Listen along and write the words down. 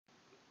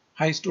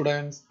Hi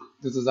students,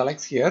 this is Alex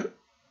here.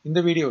 In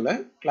the video,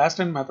 Class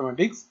 10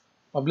 Mathematics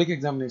Public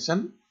Examination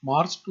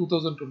March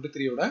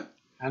 2023 oda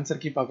answer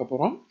key paaka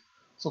porom.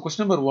 So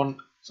question number 1.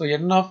 So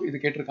n of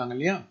idu ketirukanga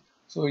illaya.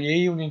 So A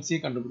union C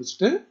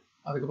kandupidichittu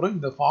adukaprom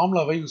indha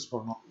formula vai use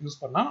pannom. Use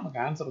panna namak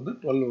answer vandu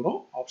 12 varum,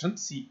 option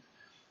C.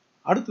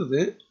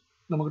 Aduthathu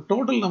namak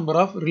total number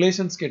of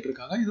relations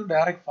ketirukanga. Idu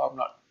direct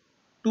formula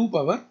 2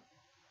 power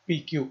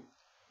pq.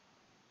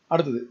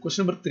 Aduthathu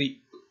question number 3.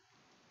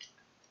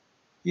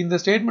 இந்த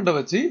ஸ்டேட்மெண்ட்டை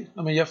வச்சு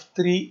நம்ம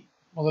F3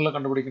 முதல்ல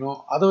கண்டுபிடிக்கணும்,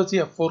 அதை வச்சு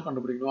F4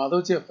 கண்டுபிடிக்கணும், அதை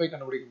வச்சு F5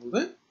 கண்டுபிடிக்கும் போது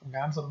நமக்கு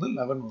ஆன்சர் வந்து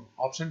 11 வரும்,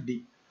 ஆப்ஷன் டி.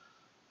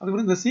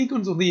 அதுக்கப்புறம் இந்த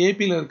சீக்வன்ஸ் வந்து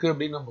ஏபியில் இருக்குது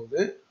அப்படின்னும் போது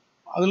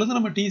அதுலேருந்து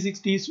நம்ம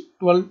T6,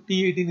 T12,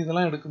 T18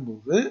 இதெல்லாம்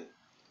எடுக்கும்போது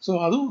ஸோ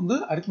அதுவும் வந்து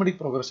அரித்மெட்டிக்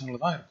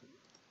ப்ரோக்ரஷனில் தான் இருக்குது.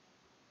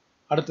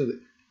 அடுத்தது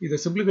இதை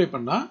சிம்பிளிஃபை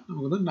பண்ணால்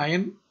நமக்கு வந்து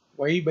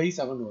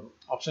 9y/7 வரும்,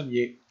 ஆப்ஷன்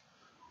ஏ.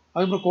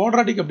 அதுக்கப்புறம்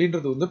குவாட்ராட்டிக்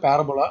அப்படின்றது வந்து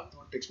பேரபோலா,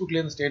 டெக்ஸ்ட்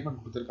புக்லேயே இந்த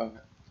ஸ்டேட்மெண்ட் கொடுத்துருக்காங்க.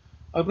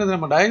 அதுக்கப்புறம்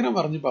நம்ம டயக்ராம்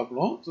வரைஞ்சி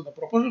பார்க்கணும். ஸோ இந்த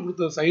ப்ரொபோசல்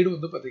கொடுத்த சைடு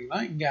வந்து பார்த்தீங்கன்னா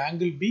இங்கே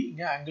ஆங்கிள் பி,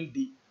 இங்கே angle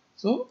D.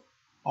 So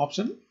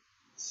option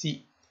C.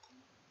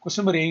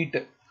 Question number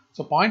 8.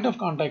 So point of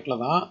கான்டாக்டில்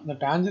தான் இந்த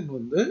டேஞ்சன்ட்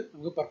வந்து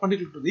நமக்கு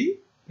பர்பண்டிகுலர் டு தி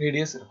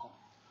ரேடியஸ் இருக்கும்.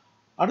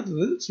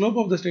 அடுத்தது slope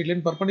of the straight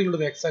line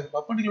perpendicular to X axis.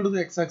 Perpendicular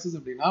to X axis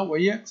அப்படின்னா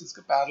ஒய்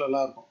ஆக்சிஸ்க்கு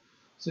பேரலாக இருக்கும்.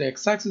 ஸோ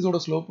எக்ஸ் ஆக்சிஸோட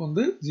ஸ்லோப்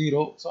வந்து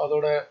 0. ஸோ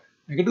அதோட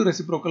நெகட்டிவ்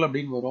ரெசிப்ரோக்கல்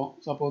அப்படின்னு வரும்.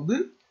 ஸோ அப்போ வந்து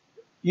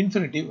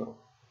இன்ஃபினிட்டி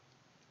வரும்.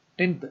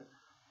 10th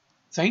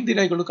sin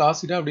theta equal to cos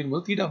theta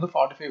அப்படிங்கும்போது theta வந்து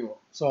 45 வரும்.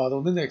 ஸோ அதை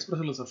வந்து இந்த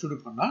எக்ஸ்பிரஷனில்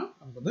சப்ஸ்டிடியூட் பண்ணால்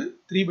நமக்கு வந்து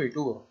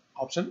 3/2 வரும்,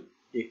 ஆப்ஷன்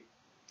ஏ.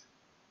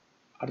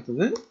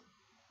 அடுத்தது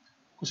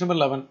கொஸ்டின் நம்பர்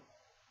 11.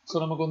 ஸோ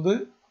நமக்கு வந்து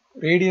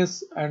ரேடியஸ்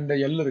அண்ட்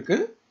எல்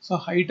இருக்குது.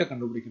 ஸோ ஹைட்டை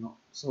கண்டுபிடிக்கணும்.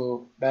 ஸோ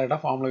டைரெக்டாக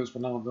ஃபார்முலா யூஸ்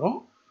பண்ணால் வந்துடும்.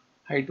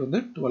 ஹைட்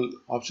வந்து 12,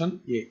 ஆப்ஷன்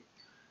ஏ.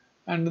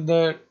 அண்ட் இந்த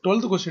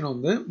 12th கொஸ்டின்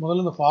வந்து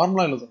முதல்ல இந்த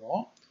ஃபார்முலா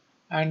எழுதணும்.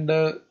 அண்டு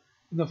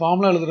இந்த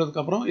ஃபார்முலா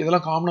எழுதுறதுக்கப்புறம்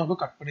இதெல்லாம்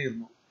காமனாக கட்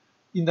பண்ணிடணும்.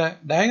 இந்த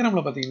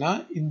டயக்ராமில் பார்த்தீங்கன்னா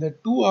இந்த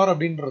 2r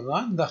அப்படின்றது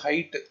தான் இந்த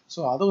ஹைட்டு. ஸோ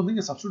அதை வந்து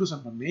இங்கே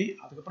சப்ஸ்டிடியூஷன் பண்ணி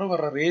அதுக்கப்புறம்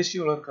வர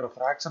ரேஷியோவில் இருக்கிற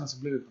ஃப்ராக்ஷனை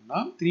சிம்பிளிஃபை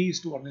பண்ணால்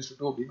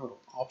 3:1:2 அப்படின்னு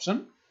வரும்,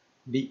 ஆப்ஷன்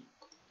டி.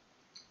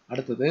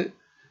 அடுத்தது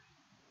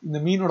இந்த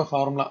மீனோட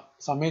ஃபார்முலா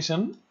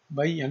சமேஷன்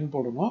பை n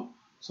போடணும்.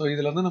 ஸோ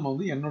இதில் வந்து நம்ம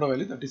வந்து என்னோட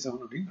வேல்யூ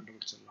 37 அப்படின்னு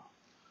கண்டுபிடிச்சிடலாம்.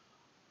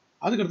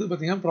 அதுக்கடுத்து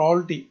பார்த்தீங்கன்னா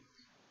ப்ராபபிலிட்டி.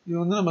 இது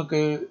வந்து நமக்கு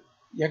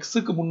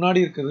எக்ஸுக்கு முன்னாடி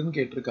இருக்குதுன்னு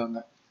கேட்டிருக்காங்க.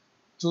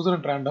 Choose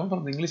at random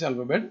from the English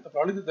alphabet. The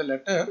probability the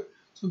letter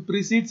so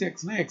ப்ரீசீட்ஸ்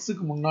எக்ஸ்னா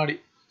எக்ஸுக்கு முன்னாடி.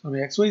 ஸோ நம்ம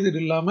XYZ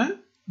இல்லாமல்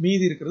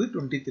மீதி இருக்கிறது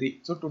 23.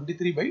 So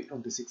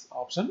 23/26,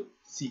 option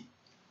C.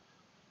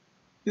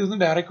 இது வந்து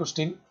டைரக்ட்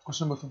கொஸ்டின்.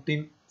 Question number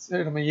 15.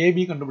 சரி, நம்ம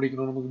ஏபி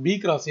கண்டுபிடிக்கணும். நமக்கு பி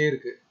கிராஸ் ஏ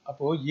இருக்குது.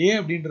 அப்போது ஏ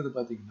அப்படின்றது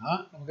பார்த்தீங்கன்னா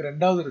நமக்கு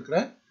ரெண்டாவது இருக்கிற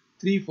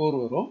 3,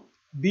 4 வரும்.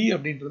 பி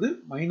அப்படின்றது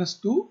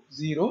 -2,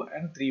 0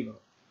 and 3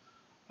 வரும்.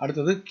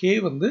 அடுத்தது கே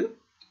வந்து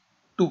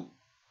 2.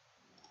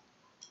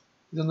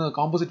 இது வந்து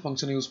காம்போசிட்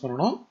ஃபங்க்ஷனை யூஸ்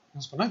பண்ணணும்.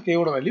 யூஸ் பண்ணால்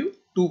கேவோட வேல்யூ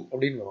 2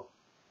 அப்படின்னு வரும்.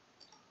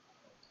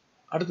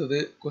 அடுத்தது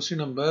கொஸ்டின்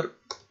நம்பர்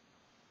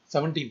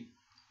 17.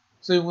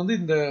 ஸோ இவங்க வந்து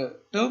இந்த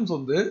டேர்ம்ஸ்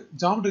வந்து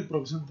ஜாமெட்ரிக்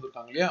ப்ரோக்ரஷன்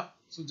கொடுத்துருக்காங்க இல்லையா.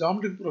 ஸோ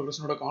ஜாமெட்ரிக்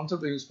ப்ரோக்ரஷனோட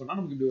கான்செப்டை யூஸ் பண்ணால்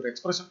நமக்கு இப்படி ஒரு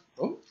எக்ஸ்பிரஷன்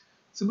வரும்.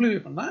 சிம்பிளிஃபை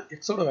பண்ணால்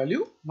எக்ஸோட வேல்யூ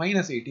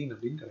 -18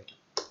 அப்படின்னு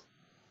கிடைக்கும்.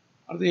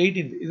 அடுத்து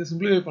 18th. இதை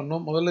சிம்பிளிஃபை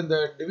பண்ணோம். முதல்ல இந்த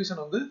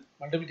டிவிஷன் வந்து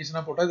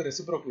மல்டிபிளிகேஷனாக போட்டால் இது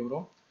ரெசிப்ரோக்கல்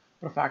வரும்.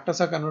 அப்புறம்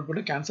ஃபேக்டர்ஸாக கன்வெர்ட்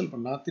பண்ணி கேன்சல்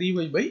பண்ணால்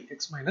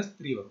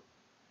 3y/x-3 வரும்.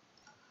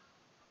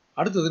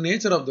 அடுத்தது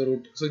nature of the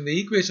root. So இந்த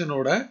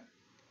ஈக்குவேஷனோட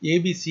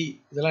ஏபிசி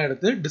இதெல்லாம்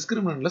எடுத்து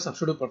டிஸ்கிரிமினன்ட்ல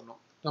சப்ஸ்டிடியூட் பண்ணணும்.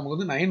 நமக்கு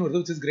வந்து 9 வருது,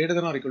 which is greater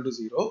than or equal to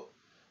 0.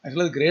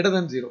 ஆக்சுவலாக அது greater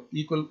than 0,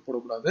 ஈக்குவல்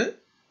போடக்கூடாது.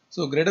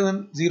 ஸோ greater than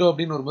 0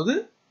 அப்படின்னு வரும்போது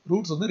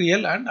ரூட்ஸ் வந்து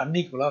ரியல் அண்ட்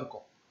அன்ஈக்குவலாக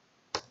இருக்கும்.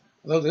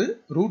 அதாவது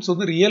ரூட்ஸ்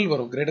வந்து ரியல்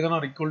வரும் greater than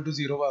or equal to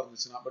 0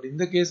 இருந்துச்சுன்னா. பட்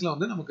இந்த கேஸில்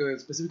வந்து நமக்கு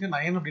ஸ்பெசிஃபிக்காக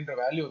 9 அப்படின்ற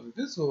வேல்யூ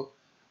வந்துருக்கு. So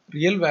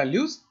real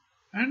values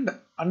and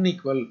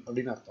unequal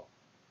அப்படின்னு அர்த்தம்.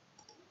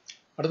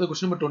 அடுத்த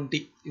கொஸ்டின் நம்பர்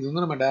 20. இது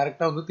வந்து நம்ம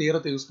டைரெக்டாக வந்து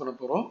தியரத்தை யூஸ் பண்ண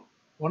போகிறோம்.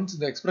 ஒன்ஸ்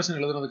இந்த எக்ஸ்பிரஷன்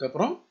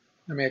எழுதுனதுக்கப்புறம்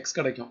நம்ம எக்ஸ்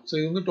கிடைக்கும். ஸோ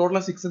இது வந்து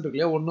டோட்டலாக 6 இருக்கு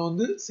இல்லையா. ஒன்று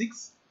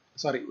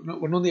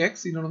வந்து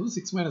எக்ஸ், இன்னொன்று வந்து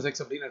 6 - x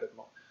அப்படின்னு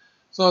எடுக்கணும்.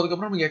 ஸோ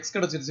அதுக்கப்புறம் நமக்கு எக்ஸ்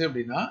கிடச்சிருச்சு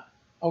அப்படின்னா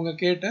அவங்க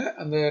கேட்ட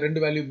அந்த ரெண்டு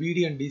வேல்யூ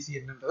பிடி அண்ட் டிசி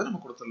என்னன்றதை நம்ம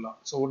கொடுத்துடலாம்.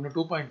 ஸோ ஒன்று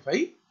 2.5,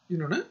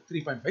 இன்னொன்று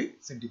 3.5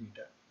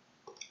 சென்டிமீட்டர்.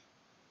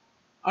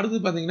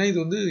 அடுத்து பார்த்தீங்கன்னா இது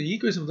வந்து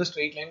ஈக்குவேஷன் வந்து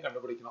ஸ்ட்ரெயிட் லைன்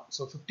கண்டுபிடிக்கணும்.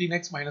 ஸோ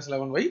 15x -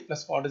 11y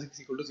 +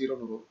 46 = 0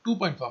 வரும். 2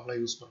 பாயிண்ட் ஃபார்முலா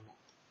யூஸ் பண்ணணும்.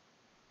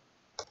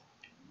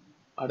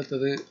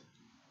 அடுத்தது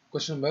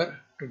question number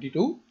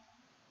 22.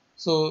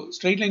 So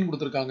straight line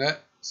கொடுத்துருக்காங்க.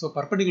 ஸோ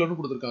பர்பண்டிகுலர்னு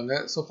கொடுத்துருக்காங்க.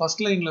 ஸோ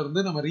ஃபர்ஸ்ட் லைன்ல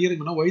இருந்து நம்ம ரீஅரேஞ்ச்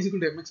பண்ணால் y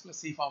 = mx +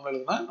 c ஃபார்முலா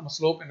எழுதுனா நம்ம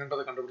ஸ்லோப்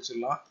என்னன்றதை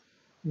கண்டுபிடிச்சிடலாம்.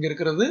 இங்கே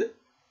இருக்கிறது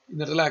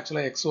இந்த இடத்துல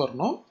ஆக்சுவலாக எக்ஸ்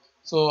வரணும்.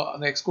 ஸோ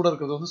அந்த எக்ஸ் கூட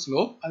இருக்கிறது வந்து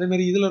ஸ்லோப்.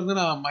 அதேமாதிரி இதில் இருந்து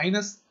நான்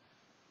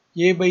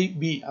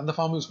 -a/b அந்த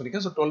form use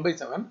பண்ணிக்கேன். So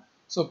 12/7.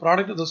 So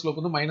product of the slope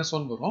வந்து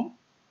 -1 வரும்.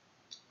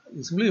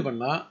 இது சிம்பிளிஃபை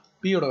பண்ணால்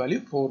பியோட வேல்யூ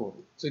 4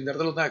 வரும். ஸோ இந்த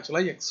இடத்துல வந்து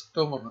ஆக்சுவலாக எக்ஸ்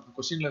டேர்ம் வரணும்.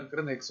 கொஸ்டினில்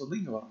இருக்கிற இந்த எக்ஸ் வந்து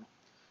இங்கே வரணும்.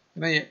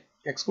 ஏன்னா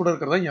எக்ஸ் கூட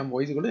இருக்கிறதா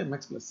y =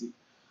 mx + c.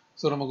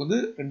 ஸோ நமக்கு வந்து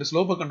ரெண்டு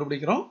ஸ்லோப்பை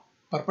கண்டுபிடிக்கிறோம்.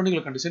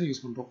 பர்பண்டிகுலர் கண்டிஷன்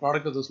யூஸ் பண்ணுறோம்.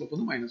 ப்ராடக்ட் ஆஃப் த ஸ்லோப்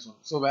வந்து -1.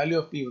 ஸோ வேல்யூ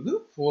ஆஃப் பி வந்து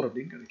 4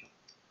 அப்படின்னு கிடைக்கும்.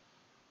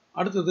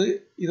 அடுத்தது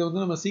இதை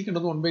வந்து நம்ம சீக்கண்ட்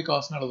வந்து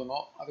 1/cos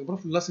எழுதணும்.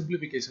 அதுக்கப்புறம் ஃபுல்லாக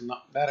சிம்பிளிஃபிகேஷன்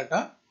தான்.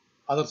 டேரெக்டாக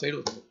அதர் சைடு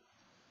வந்துடும்.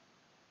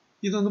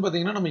 இது வந்து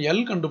பார்த்தீங்கன்னா நம்ம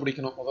எல்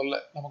கண்டுபிடிக்கணும். முதல்ல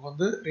நமக்கு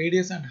வந்து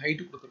ரேடியஸ் அண்ட்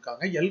ஹைட்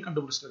கொடுத்துருக்காங்க. எல்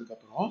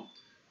கண்டுபிடிச்சதுக்கப்புறம்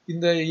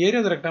இந்த ஏரியா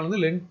ஆஃப் த ரெக்டாங்கிள்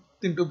வந்து லென்த்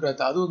இன்டூ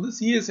பிரெத், அது வந்து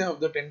சிஎஸ்ஏ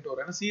ஆஃப் த டென்ட்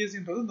வரும். ஏன்னா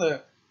சிஎஸ்சின்றது இந்த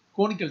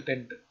கோனிக்கல்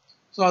டென்ட்.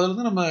 ஸோ அதில்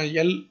வந்து நம்ம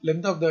L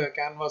length of the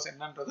canvas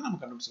என்னன்றது நம்ம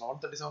கண்டுபிடிச்சலாம்.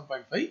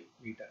 137.5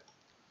 மீட்டர்.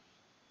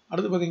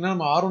 அடுத்து பார்த்தீங்கன்னா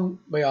நம்ம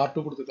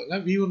R1/R2 கொடுத்துருக்காங்க.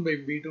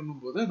 V1/V2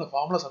 போது அந்த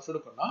ஃபார்முலா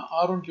சப்ஸ்டிட்யூட் பண்ணால்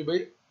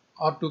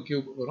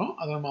R1/R2³ வரும்.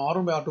 அதை நம்ம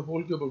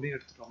R1/R2³ அப்படின்னு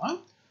எடுத்துட்டோம்னா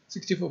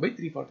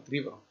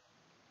 64/343 வரும்.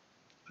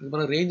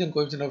 அதுக்கப்புறம் range and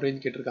coefficient off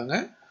range கேட்டிருக்காங்க.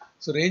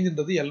 So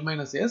ரேஞ்சுன்றது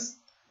L-S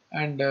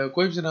and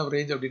coefficient off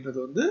range அப்படின்றது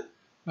வந்து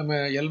நம்ம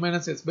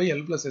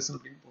L-S/L+S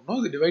அப்படின்னு போடணும்.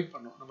 இது டிவைட்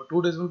பண்ணணும். நம்ம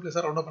 2 டெசிமல்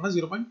பிளேஸாக ரவுண்ட் பண்ணால்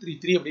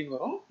 0.33 அப்படின்னு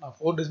வரும். நான்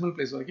 4 டெசிமல்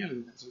பிளேஸ் வரைக்கும்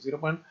எழுதுவேன். ஸோ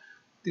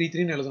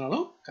 0.33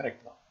 எழுதினாலும்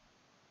கரெக்ட் தான்.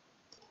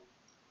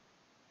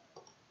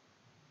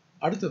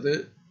 அடுத்தது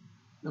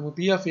நம்ம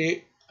P of A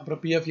அப்புறம்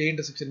P of A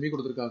intersection B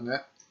கொடுத்துருக்காங்க.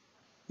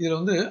 இதில்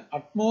வந்து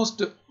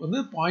அட்மோஸ்ட் வந்து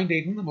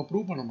 0.8 நம்ம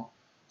ப்ரூவ் பண்ணணும்.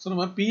 ஸோ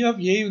நம்ம P of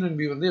A union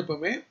B வந்து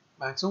எப்பவுமே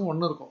மேக்ஸிமம்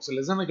 1 இருக்கும். So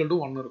less than equal to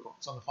 1 இருக்கும்.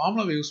 ஸோ அந்த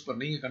ஃபார்முலாவை யூஸ்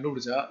பண்ணி நீங்கள்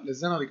கண்டுபிடிச்சா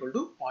less than or equal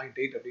to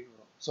 0.8 அப்படின்னு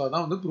வரும். ஸோ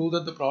அதான் வந்து prove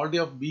that the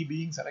probability of B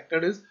being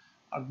selected is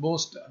at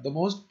most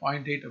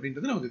 0.8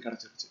 அப்படின்றது நமக்கு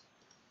கிடைச்சிருச்சு.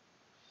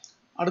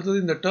 அடுத்தது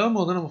இந்த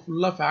டேர்ம் வந்து நம்ம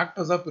ஃபுல்லாக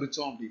ஃபேக்டர்ஸாக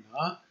பிரித்தோம்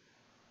அப்படின்னா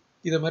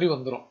இதை மாதிரி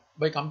வந்துடும்.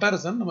 பை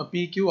கம்பேரிசன் நம்ம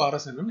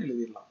PQRSன்னு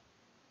எழுதிடலாம்.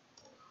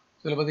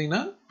 இதில்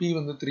பார்த்தீங்கன்னா P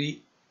வந்து 3,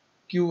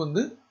 Q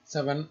வந்து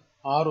 7,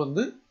 R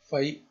வந்து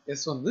 5,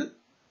 S வந்து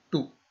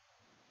 2.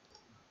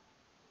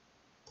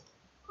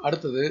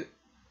 அடுத்தது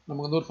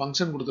நமக்கு வந்து ஒரு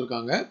ஃபங்க்ஷன்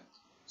கொடுத்துருக்காங்க.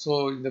 ஸோ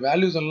இந்த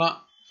வேல்யூஸ் எல்லாம்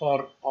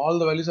for all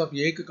the values of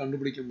ஏக்கு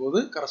கண்டுபிடிக்கும் போது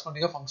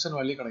கரஸ்பாண்டிங்காக ஃபங்க்ஷன்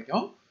வேல்யூ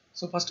கிடைக்கும்.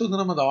 ஸோ ஃபஸ்ட்டு வந்து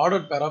நம்ம அந்த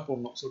ஆர்டர் பேராக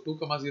போடணும். ஸோ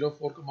 2,0,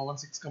 4,1,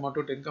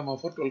 6,2,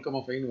 10,4,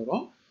 12,5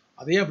 வரும்.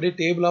 அதே அப்படியே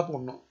டேபிளாக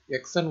போடணும்.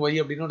 எக்ஸ் அண்ட் ஒய்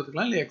அப்படின்னு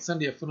எடுத்துக்கலாம், இல்லை எக்ஸ்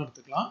அண்ட் எஃப்னு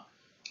எடுத்துக்கலாம்.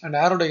 அண்ட்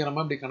ஏரோ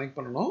டயக்ராமாக இப்படி கனெக்ட்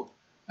பண்ணணும்.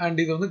 அண்ட்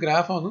இது வந்து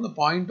கிராஃபாக வந்து இந்த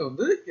பாயிண்ட்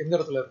வந்து எந்த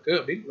இடத்துல இருக்குது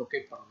அப்படின்னு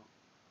லொக்கேட் பண்ணணும்.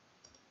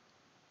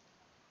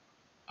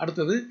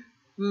 அடுத்தது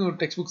இது ஒரு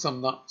டெக்ஸ்ட் புக்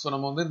சம் தான். ஸோ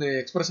நம்ம வந்து இந்த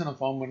எக்ஸ்பிரஷனை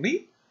ஃபார்ம் பண்ணி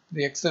இந்த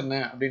எக்ஸ் என்ன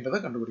அப்படின்றத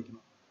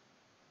கண்டுபிடிக்கணும்.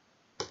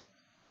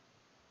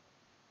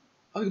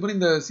 அதுக்கப்புறம்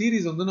இந்த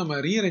சீரீஸ் வந்து நம்ம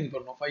ரீஅரேஞ்ச்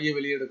பண்ணணும். 5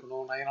 வெளியே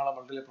எடுக்கணும், 9ஆல்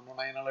மல்டிப்ளை பண்ணணும்,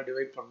 9ஆல்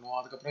டிவைட் பண்ணணும்.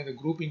 அதுக்கப்புறம் இந்த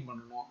குரூப்பிங்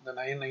பண்ணணும். இந்த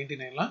 9,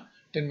 99லாம்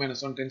 10 -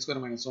 1, 10 square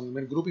 - 1 இந்த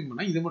மாதிரி குரூப்பிங்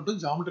பண்ணால் இது மட்டும்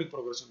ஜாமெட்ரிக்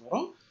ப்ரோக்ரஷன்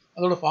வரும்.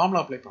 அதோட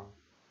ஃபார்முலா அப்ளை பண்ணணும்.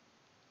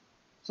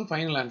 ஸோ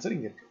ஃபைனல் ஆன்சர்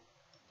இங்கே இருக்கு.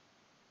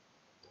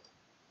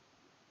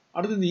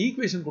 அடுத்து இந்த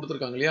ஈக்குவேஷன்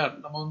கொடுத்துருக்காங்க இல்லையா,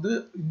 நம்ம வந்து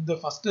இந்த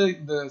ஃபர்ஸ்ட்டை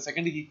இந்த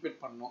செகண்டுக்கு ஈக்குவேட்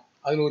பண்ணணும்.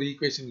 அதில் ஒரு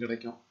ஈக்குவேஷன்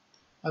கிடைக்கும்.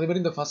 அதே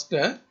மாதிரி இந்த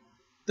ஃபர்ஸ்ட்டை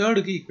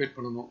தேர்டுக்கு ஈக்குவேட்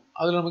பண்ணணும்.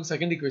 அதில் நமக்கு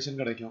செகண்ட் ஈக்குவேஷன்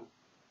கிடைக்கும்.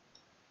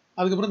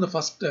 அதுக்கப்புறம் இந்த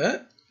ஃபர்ஸ்ட்டை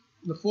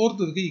இந்த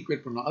ஃபோர்த்துக்கு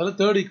ஈக்குவேட் பண்ணணும். அதில்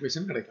தேர்ட்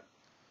ஈக்குவேஷன் கிடைக்கும்.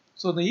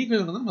 ஸோ இந்த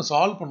ஈக்குவேஷன் வந்து நம்ம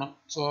சால்வ் பண்ணோம்.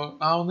 ஸோ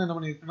நான் வந்து என்ன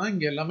பண்ணியிருக்கேன்னா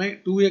இங்கே எல்லாமே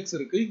 2x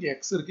இருக்குது, இங்கே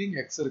x இருக்குது, இங்கே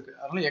x இருக்குது.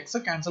 அதனால் எக்ஸை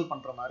கேன்சல்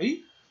பண்ணுற மாதிரி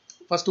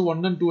ஃபஸ்ட்டு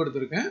 1 and 2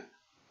 எடுத்திருக்கேன்.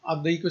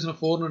 அந்த ஈக்குவேஷனை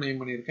 4னு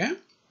நேம் பண்ணியிருக்கேன்.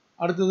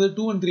 அடுத்தது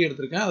 2 and 3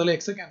 எடுத்திருக்கேன். அதில்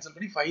எக்ஸை கேன்சல்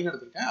பண்ணி 5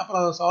 எடுத்திருக்கேன். அப்புறம்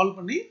அதை சால்வ்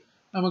பண்ணி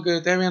நமக்கு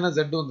தேவையான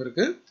z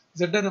வந்திருக்கு.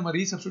 z நம்ம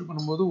ரீசப்ஸ்டியூட்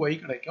பண்ணும்போது y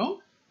கிடைக்கும்.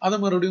 அதை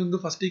மறுபடியும்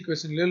வந்து ஃபர்ஸ்ட்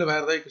ஈக்குவேஷன்லையோ இல்லை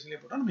வேறு ஏதாவது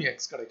ஈக்குவேஷன்லையோ போட்டால் நமக்கு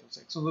x கிடைக்கும்.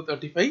 x வந்து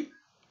 35,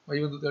 y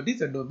வந்து 30,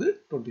 z வந்து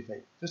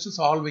 25. ஜஸ்ட்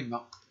சால்விங்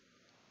தான்.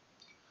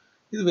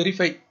 இது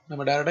வெரிஃபை.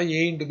 நம்ம டேரெக்டாக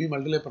a into b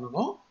மல்டிப்ளை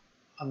பண்ணணும்.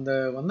 அந்த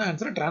வந்த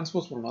ஆன்சரை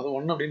டிரான்ஸ்போஸ் பண்ணணும். அது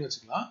 1 அப்படின்னு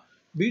வச்சுக்கலாம்.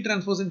 b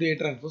transpose into a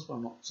transpose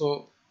பண்ணணும். ஸோ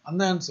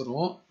அந்த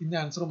ஆன்சரும் இந்த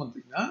ஆன்சரும்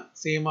பார்த்தீங்கன்னா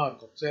சேமாக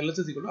இருக்கும். ஸோ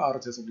LHS =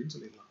 RHS அப்படின்னு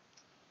சொல்லிடலாம்.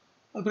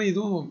 அப்புறம்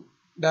இதுவும்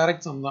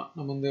டைரக்ட் சம் தான்.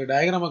 நம்ம இந்த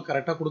டயக்ராமை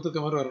கரெக்டாக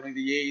கொடுத்துருக்க மாதிரி வரணும்.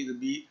 இது a, இது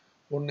b,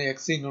 ஒன்று x,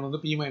 இன்னொன்று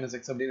வந்து p -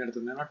 x அப்படின்னு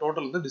எடுத்துக்கணும். ஏன்னா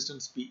டோட்டல் வந்து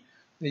டிஸ்டன்ஸ் p.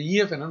 இந்த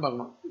EF என்னன்னு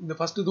பார்க்கணும். இந்த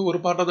ஃபர்ஸ்ட் இது ஒரு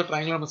பார்ட் ஆஃப் த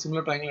ட்ரையாங்கிள் நம்ம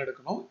சிமிலர் ட்ரையாங்கிள்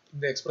எடுக்கணும்.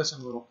 இந்த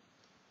எக்ஸ்பிரஷன் வரும்.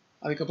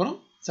 அதுக்கப்புறம்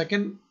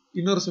செகண்ட்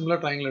இன்னொரு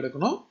சிமிலர் ட்ரையாங்கிள்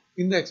எடுக்கணும்.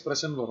 இந்த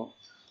எக்ஸ்பிரஷன் வரும்.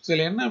 ஸோ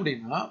இதில் என்ன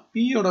அப்படின்னா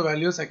பியோட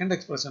வேல்யூ செகண்ட்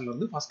எக்ஸ்பிரஷன்ல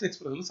வந்து ஃபர்ஸ்ட்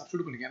எக்ஸ்பிரஷனில்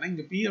சப்ஸ்டிட்யூட் பண்ணிக்க. ஏன்னா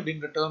இங்கே p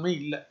அப்படின்ற டேர்மே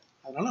இல்லை.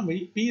 அதனால நம்ம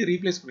p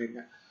ரீப்ளேஸ்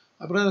பண்ணியிருக்கேன்.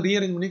 அப்புறம்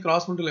ரீஅரேஞ்ச் பண்ணி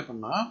கிராஸ் மல்டிப்ளை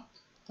பண்ணால்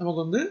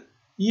நமக்கு வந்து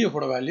EF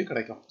ஓட வேல்யூ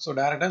கிடைக்கும். ஸோ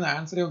டேரெக்டாக இந்த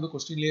ஆன்சரே வந்து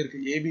கொஸ்டின்லேயே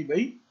இருக்குது.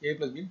 AB/A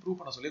 + B ப்ரூவ்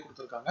பண்ண சொல்லி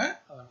கொடுத்துருக்காங்க.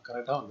 அது நமக்கு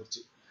கரெக்டாக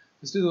வந்துருச்சு.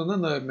 ஃபஸ்ட்டு இது வந்து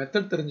அந்த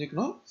மெத்தட்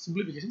தெரிஞ்சுக்கணும்,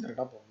 சிம்பிளிஃபிகேஷன்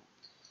கரெக்டாக போகணும்.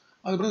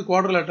 அதுக்கப்புறம்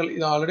குவாட்ரிலேட்டரல்,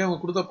 இது ஆல்ரெடி அவங்க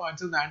கொடுத்த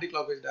பாயிண்ட்ஸ் இந்த ஆன்டி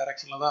கிளாக் வைஸ்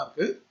டைரக்ஷனில் தான்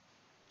இருக்குது.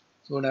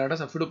 ஸோ டேரெக்டாக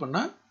சப்ஸ்டிட்யூட்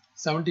பண்ணால்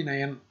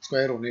 79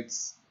 ஸ்கொயர்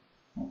ஒனிட்ஸ்.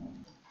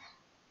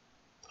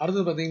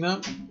 அடுத்தது பார்த்தீங்கன்னா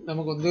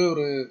நமக்கு வந்து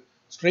ஒரு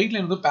ஸ்ட்ரெயிட்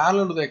லைன் வந்து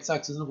parallel to the x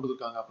axisன்னு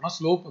கொடுத்துருக்காங்க. அப்படின்னா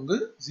ஸ்லோப் வந்து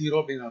 0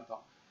 அப்படின்னு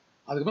அர்த்தம்.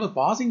 அதுக்கப்புறம்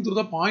passing through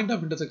the point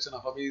of intersection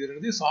of. அப்போ இது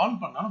ரெண்டுத்தையும் சால்வ்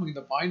பண்ணால் நமக்கு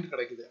இந்த பாயிண்ட்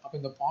கிடைக்குது. அப்போ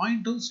இந்த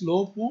பாயிண்ட்டும்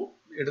ஸ்லோப்பும்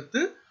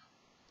எடுத்து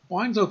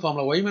points of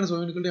formula y - y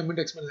 = m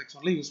 × x -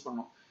 x1 use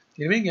பண்ணணும்.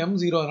 எனவே இங்கே m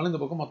 0 அதனால இந்த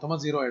பக்கம் மொத்தமாக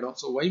 0 ஆகிடும்.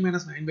 ஸோ y -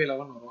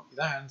 9/11 வரும்.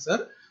 இதான்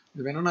ஆன்சர்.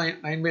 இது வேணும்னா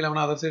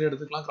 9/11 அதர் சைடு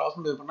எடுத்துக்கலாம். கிராஸ்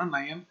மல்டிப்ளை பண்ணால்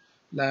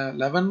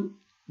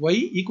 11y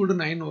 =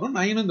 9 வரும்.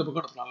 9 இந்த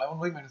பக்கம் எடுத்துக்கலாம்.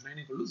 11y -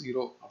 9 =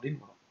 0 அப்படின்னு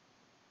வரும்.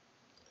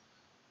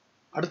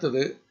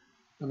 அடுத்தது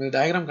நம்ம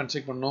டயக்ராம்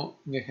கன்ஸ்ட்ரக்ட் பண்ணோம்.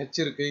 இங்கே h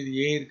இருக்குது, இது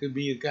a இருக்குது, b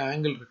இருக்குது,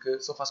 ஆங்கிள் இருக்குது.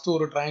 ஸோ ஃபஸ்ட்டு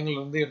ஒரு ட்ரையாங்கிள்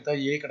வந்து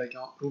எடுத்தால் a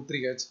கிடைக்கும்,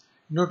 √3h.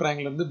 இன்னொரு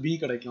ட்ரையாங்கிள் வந்து b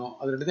கிடைக்கும்.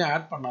 அது ரெண்டுத்தையும்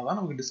ஆட் பண்ணால் தான்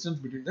நமக்கு டிஸ்டன்ஸ்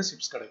பிட்வீன் த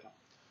ஷிப்ஸ் கிடைக்கும்.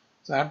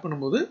 ஸோ ஆட்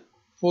பண்ணும்போது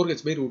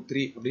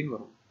 4h/√3 அப்படின்னு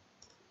வரும்.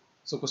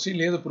 ஸோ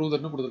கொஸ்டின்லேயே அதை ப்ரூவ்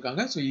தட்னு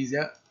கொடுத்துருக்காங்க. ஸோ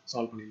ஈஸியாக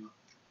சால்வ் பண்ணிடலாம்.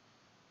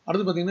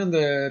 அடுத்து பார்த்தீங்கன்னா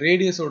இந்த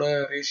ரேடியஸோட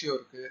ரேஷியோ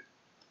இருக்குது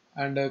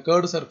அண்ட்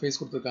கர்டு சர்ஃபேஸ்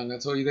கொடுத்துருக்காங்க.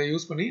 ஸோ இதை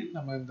யூஸ் பண்ணி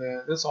நம்ம இந்த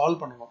இதை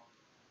சால்வ் பண்ணணும்.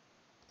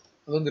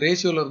 அது வந்து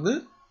ரேஷியோலேருந்து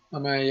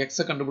நம்ம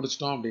எக்ஸை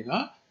கண்டுபிடிச்சிட்டோம் அப்படின்னா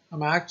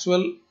நம்ம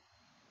ஆக்சுவல்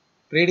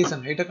ரேடியஸ்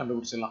அண்ட் ஹைட்டை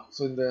கண்டுபிடிச்சிடலாம்.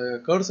 ஸோ இந்த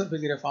கர்டு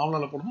சர்ஃபேஸ் ஏரியா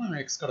ஃபார்முலாவில் போடணும் நம்ம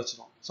எக்ஸ்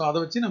கிடச்சிடும். ஸோ அதை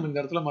வச்சு நம்ம இந்த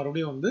இடத்துல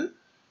மறுபடியும் வந்து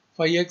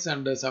 5x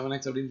அண்ட்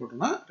 7x அப்படின்னு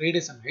போட்டோம்னா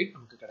ரேடியஸ் அண்ட் ஹைட்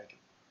நமக்கு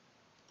கிடைக்கும்.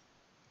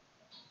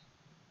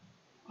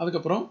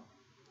 அதுக்கப்புறம்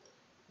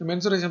இந்த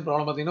மென்சுரேஷன்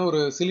ப்ராப்ளம் பார்த்தீங்கன்னா ஒரு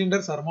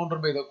சிலிண்டர்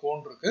சரமவுண்டட் பை த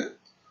கோன் இருக்குது.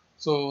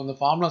 ஸோ இந்த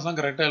ஃபார்முலாஸ்லாம்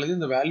கரெக்டாக எழுதி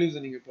இந்த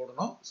வேல்யூஸை நீங்கள்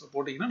போடணும். ஸோ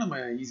போட்டிங்கன்னா நம்ம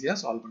ஈஸியாக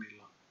சால்வ்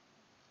பண்ணிடலாம்.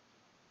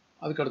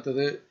 அதுக்கு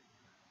அடுத்தது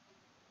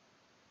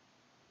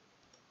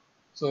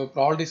ஸோ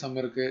ப்ராபர்ட்டி சம்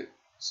இருக்குது.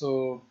 ஸோ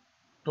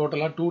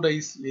டோட்டலாக 2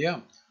 டைஸ் இல்லையா.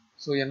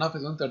 ஸோ n of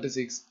s வந்து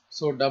 36.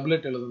 ஸோ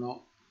டபுளெட் எழுதணும்.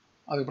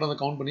 அதுக்கப்புறம் அதை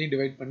கவுண்ட் பண்ணி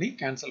டிவைட் பண்ணி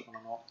கேன்சல்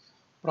பண்ணணும்.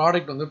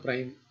 ப்ராடக்ட் வந்து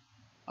ப்ரைம்.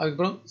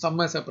 அதுக்கப்புறம்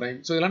some as a prime.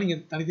 So இதெல்லாம்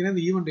நீங்கள் தனித்தனியாக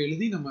இந்த ஈவெண்ட்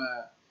எழுதி நம்ம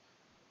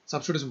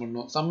சப்ஸ்டிடியூஷன்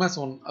பண்ணணும். சம் as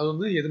 1 அது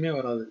வந்து எதுவுமே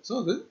வராது. ஸோ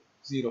அது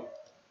 0.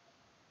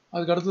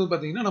 அதுக்கு அடுத்தது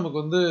பார்த்தீங்கன்னா நமக்கு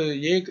வந்து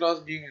A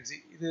cross B and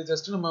C இது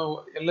ஜஸ்ட் நம்ம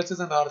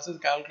LHS அண்ட் RHS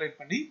கால்குலேட்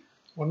பண்ணி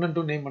 1 and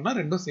 2 நேம் பண்ணால்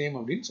ரெண்டும் சேம்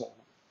அப்படின்னு சொல்லணும்.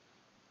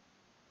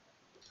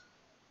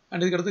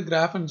 அண்ட் இதுக்கு அடுத்து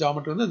கிராஃப் அண்ட்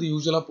ஜாமெட்ரி வந்து அது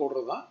யூஸ்வலாக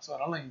போடுறது தான். ஸோ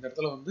அதனால் நான் இந்த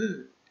இடத்துல வந்து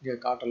இங்கே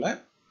காட்டலை.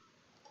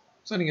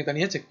 ஸோ நீங்கள்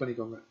தனியாக செக்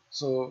பண்ணிக்கோங்க.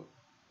 So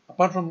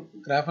apart from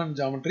graph and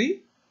geometry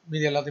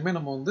மீது எல்லாத்தையுமே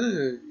நம்ம வந்து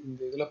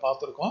இந்த இதில்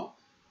பார்த்துருக்கோம்.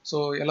 ஸோ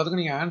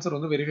எல்லாத்துக்கும் நீங்கள் ஆன்சர்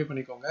வந்து வெரிஃபை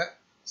பண்ணிக்கோங்க.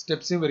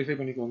 ஸ்டெப்ஸையும் வெரிஃபை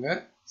பண்ணிக்கோங்க.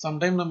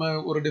 சம்டைம் நம்ம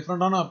ஒரு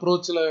டிஃப்ரெண்டான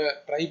அப்ரோச்சில்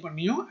ட்ரை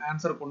பண்ணியும்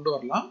ஆன்சர் கொண்டு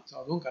வரலாம். ஸோ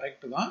அதுவும்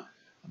கரெக்டு தான்.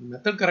 அந்த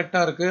மெத்தட்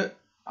கரெக்டாக இருக்குது,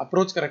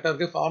 அப்ரோச் கரெக்டாக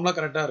இருக்குது, ஃபார்முலா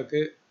கரெக்டாக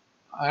இருக்குது,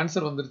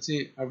 ஆன்சர் வந்துருச்சு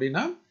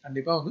அப்படின்னா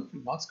கண்டிப்பாக வந்து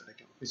ஃபுல் மார்க்ஸ்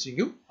கிடைக்கும். Wishing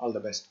you all the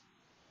best.